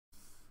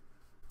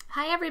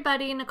Hi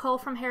everybody, Nicole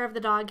from Hair of the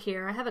Dog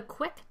here. I have a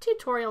quick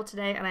tutorial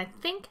today and I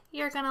think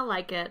you're going to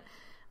like it.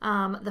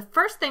 The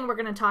first thing we're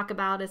going to talk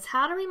about is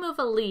how to remove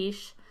a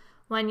leash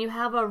when you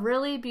have a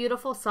really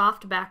beautiful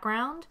soft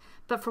background,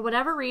 but for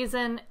whatever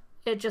reason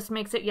it just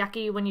makes it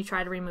yucky when you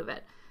try to remove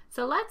it.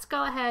 So let's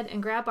go ahead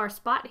and grab our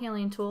spot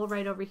healing tool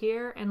right over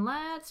here and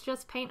let's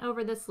just paint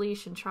over this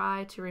leash and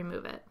try to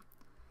remove it.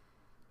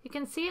 You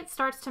can see it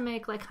starts to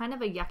make like kind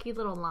of a yucky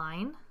little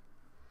line,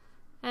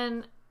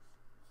 and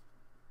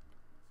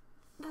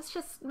that's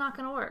just not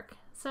going to work.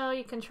 So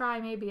you can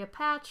try maybe a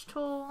patch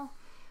tool.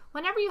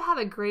 Whenever you have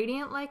a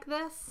gradient like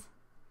this,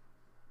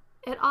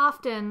 it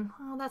often,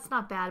 well, that's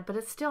not bad, but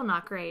it's still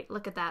not great.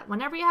 Look at that.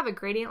 Whenever you have a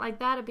gradient like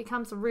that, it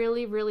becomes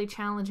really, really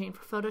challenging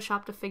for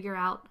Photoshop to figure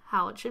out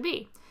how it should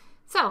be.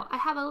 So I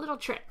have a little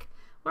trick.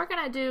 We're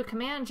going to do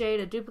Command J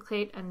to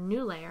duplicate a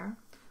new layer.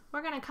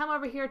 We're going to come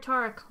over here to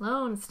our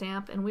clone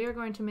stamp and we are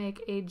going to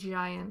make a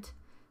giant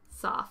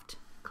soft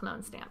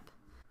clone stamp.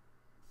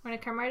 We're going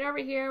to come right over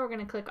here, we're going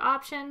to click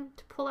Option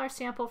to pull our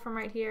sample from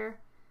right here,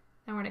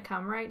 and we're going to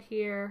come right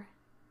here,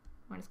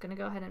 we're just going to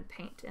go ahead and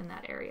paint in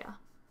that area.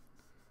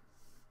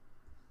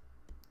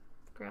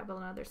 Grab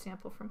another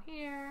sample from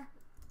here.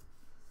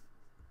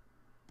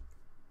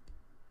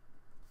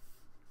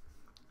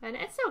 And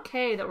it's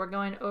okay that we're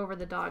going over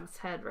the dog's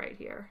head right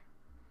here.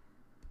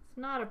 It's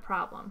not a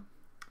problem,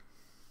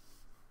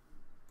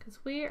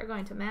 because we are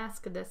going to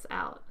mask this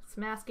out. This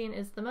masking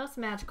is the most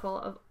magical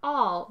of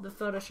all the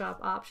Photoshop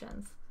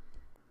options.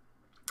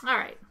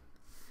 Alright,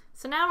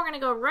 so now we're going to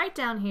go right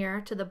down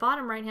here to the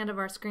bottom right hand of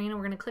our screen and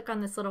we're going to click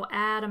on this little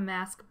Add a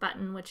Mask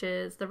button, which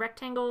is the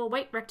rectangle,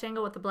 white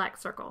rectangle with the black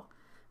circle.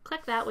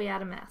 Click that, we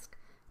add a mask.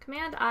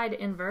 Command I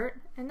to invert,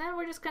 and then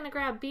we're just going to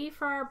grab B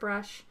for our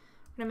brush.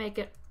 We're going to make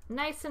it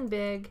nice and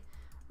big.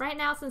 Right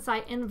now, since I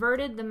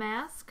inverted the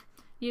mask,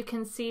 you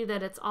can see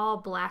that it's all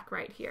black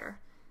right here.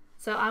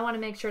 So I want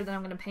to make sure that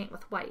I'm going to paint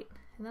with white.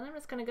 And then I'm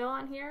just going to go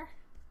on here.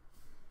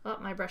 Oh,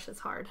 my brush is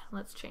hard.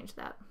 Let's change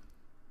that.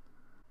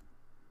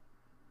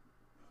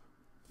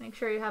 Make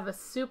sure you have a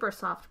super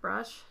soft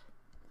brush,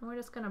 and we're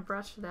just going to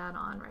brush that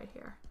on right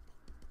here.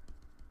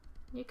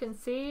 You can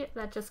see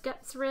that just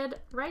gets rid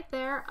right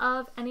there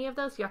of any of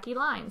those yucky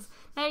lines.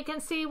 Now you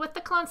can see with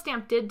the clone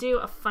stamp did do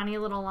a funny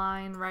little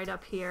line right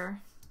up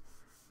here,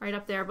 right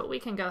up there, but we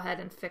can go ahead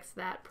and fix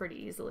that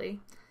pretty easily.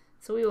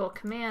 So we will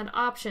Command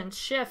Option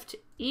Shift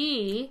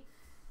E,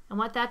 and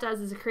what that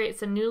does is it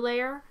creates a new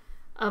layer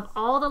of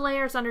all the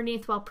layers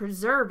underneath while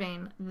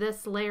preserving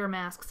this layer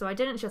mask. So I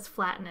didn't just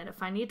flatten it.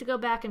 If I need to go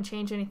back and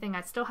change anything,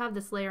 I still have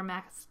this layer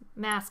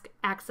mask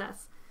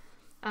access.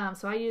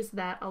 So I use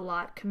that a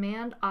lot.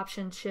 Command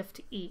Option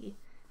Shift E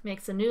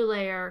makes a new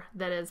layer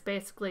that is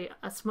basically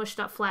a smushed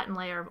up flattened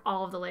layer of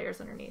all of the layers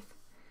underneath.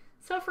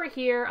 So for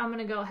here, I'm going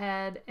to go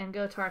ahead and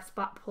go to our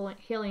spot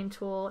healing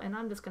tool, and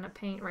I'm just going to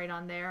paint right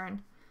on there,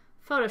 and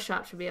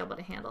Photoshop should be able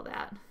to handle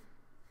that.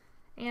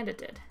 And it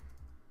did.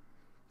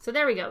 So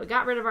there we go, we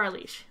got rid of our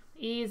leash.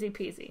 Easy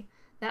peasy.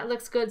 That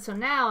looks good, so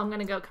now I'm going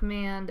to go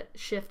Command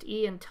Shift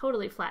E and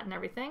totally flatten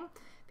everything,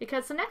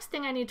 because the next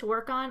thing I need to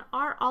work on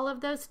are all of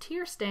those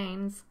tear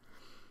stains.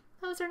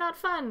 Those are not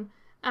fun.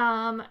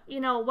 You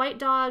know, white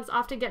dogs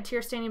often get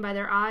tear staining by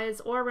their eyes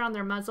or around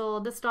their muzzle.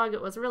 This dog,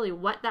 it was really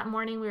wet that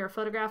morning we were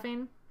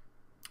photographing.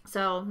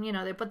 So, you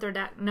know, they put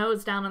their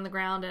nose down on the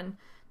ground and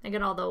they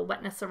get all the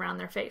wetness around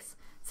their face.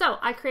 So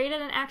I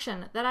created an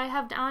action that I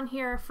have down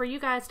here for you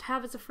guys to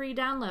have as a free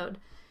download.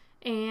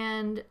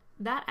 And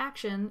that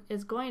action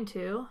is going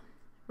to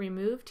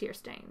remove tear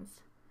stains.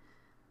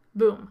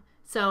 Boom.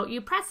 So you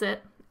press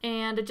it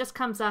and it just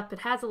comes up. It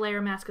has a layer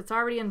mask. It's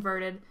already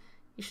inverted.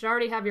 You should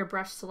already have your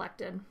brush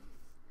selected.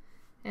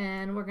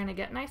 And we're going to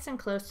get nice and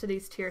close to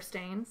these tear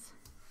stains.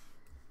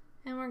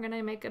 And we're going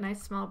to make a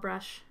nice small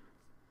brush.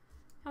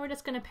 And we're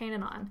just going to paint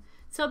it on.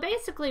 So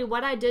basically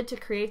what I did to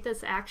create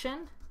this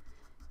action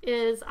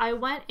is I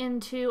went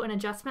into an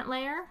adjustment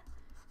layer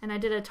and I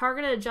did a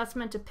targeted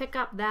adjustment to pick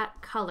up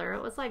that color.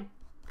 It was like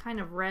kind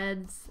of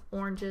reds,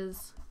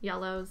 oranges,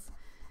 yellows.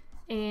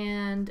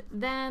 And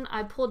then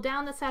I pulled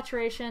down the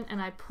saturation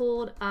and I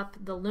pulled up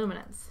the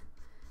luminance.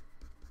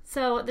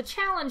 So the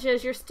challenge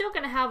is you're still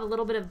going to have a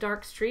little bit of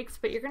dark streaks,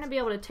 but you're going to be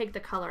able to take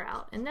the color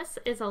out. And this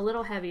is a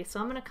little heavy,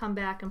 so I'm going to come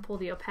back and pull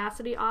the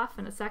opacity off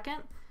in a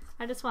second.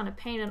 I just want to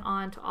paint it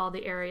on to all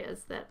the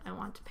areas that I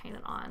want to paint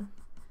it on.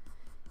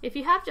 If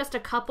you have just a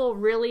couple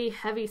really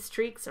heavy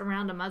streaks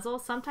around a muzzle,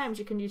 sometimes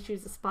you can just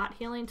use the spot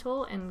healing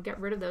tool and get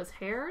rid of those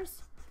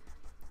hairs.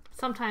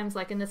 Sometimes,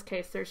 like in this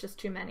case, there's just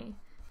too many.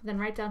 Then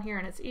right down here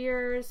in its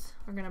ears,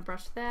 we're going to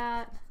brush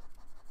that.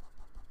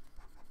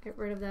 Get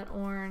rid of that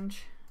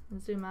orange. And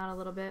zoom out a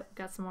little bit. We've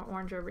got some more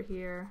orange over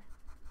here.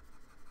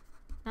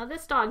 Now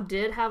this dog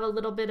did have a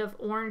little bit of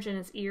orange in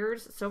his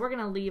ears, so we're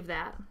going to leave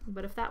that.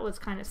 But if that was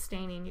kind of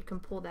staining, you can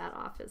pull that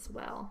off as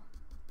well.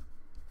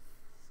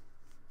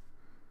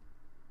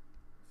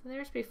 So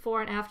there's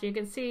before and after. You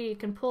can see you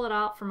can pull it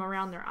out from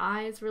around their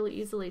eyes really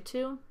easily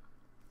too.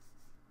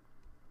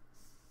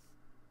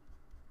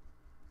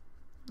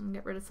 And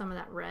get rid of some of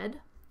that red.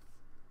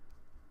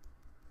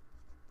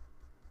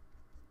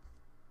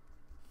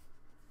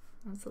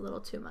 That's a little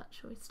too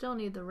much. We still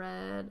need the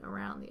red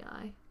around the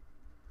eye.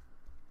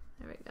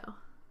 There we go.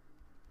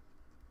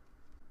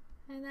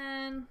 And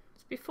then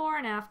before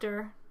and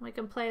after, we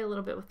can play a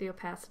little bit with the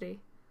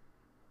opacity.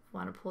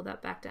 Want to pull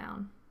that back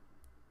down.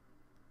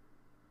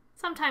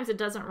 Sometimes it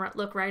doesn't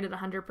look right at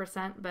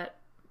 100%, but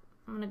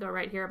I'm going to go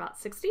right here about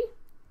 60.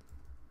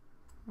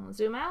 We'll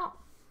zoom out.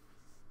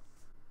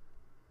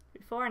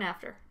 Before and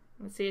after.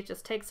 You can see it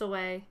just takes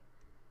away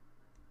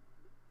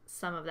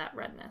some of that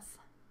redness.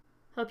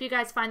 Hope you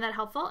guys find that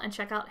helpful, and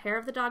check out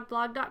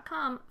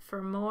hairofthedogblog.com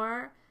for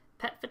more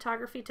pet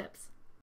photography tips.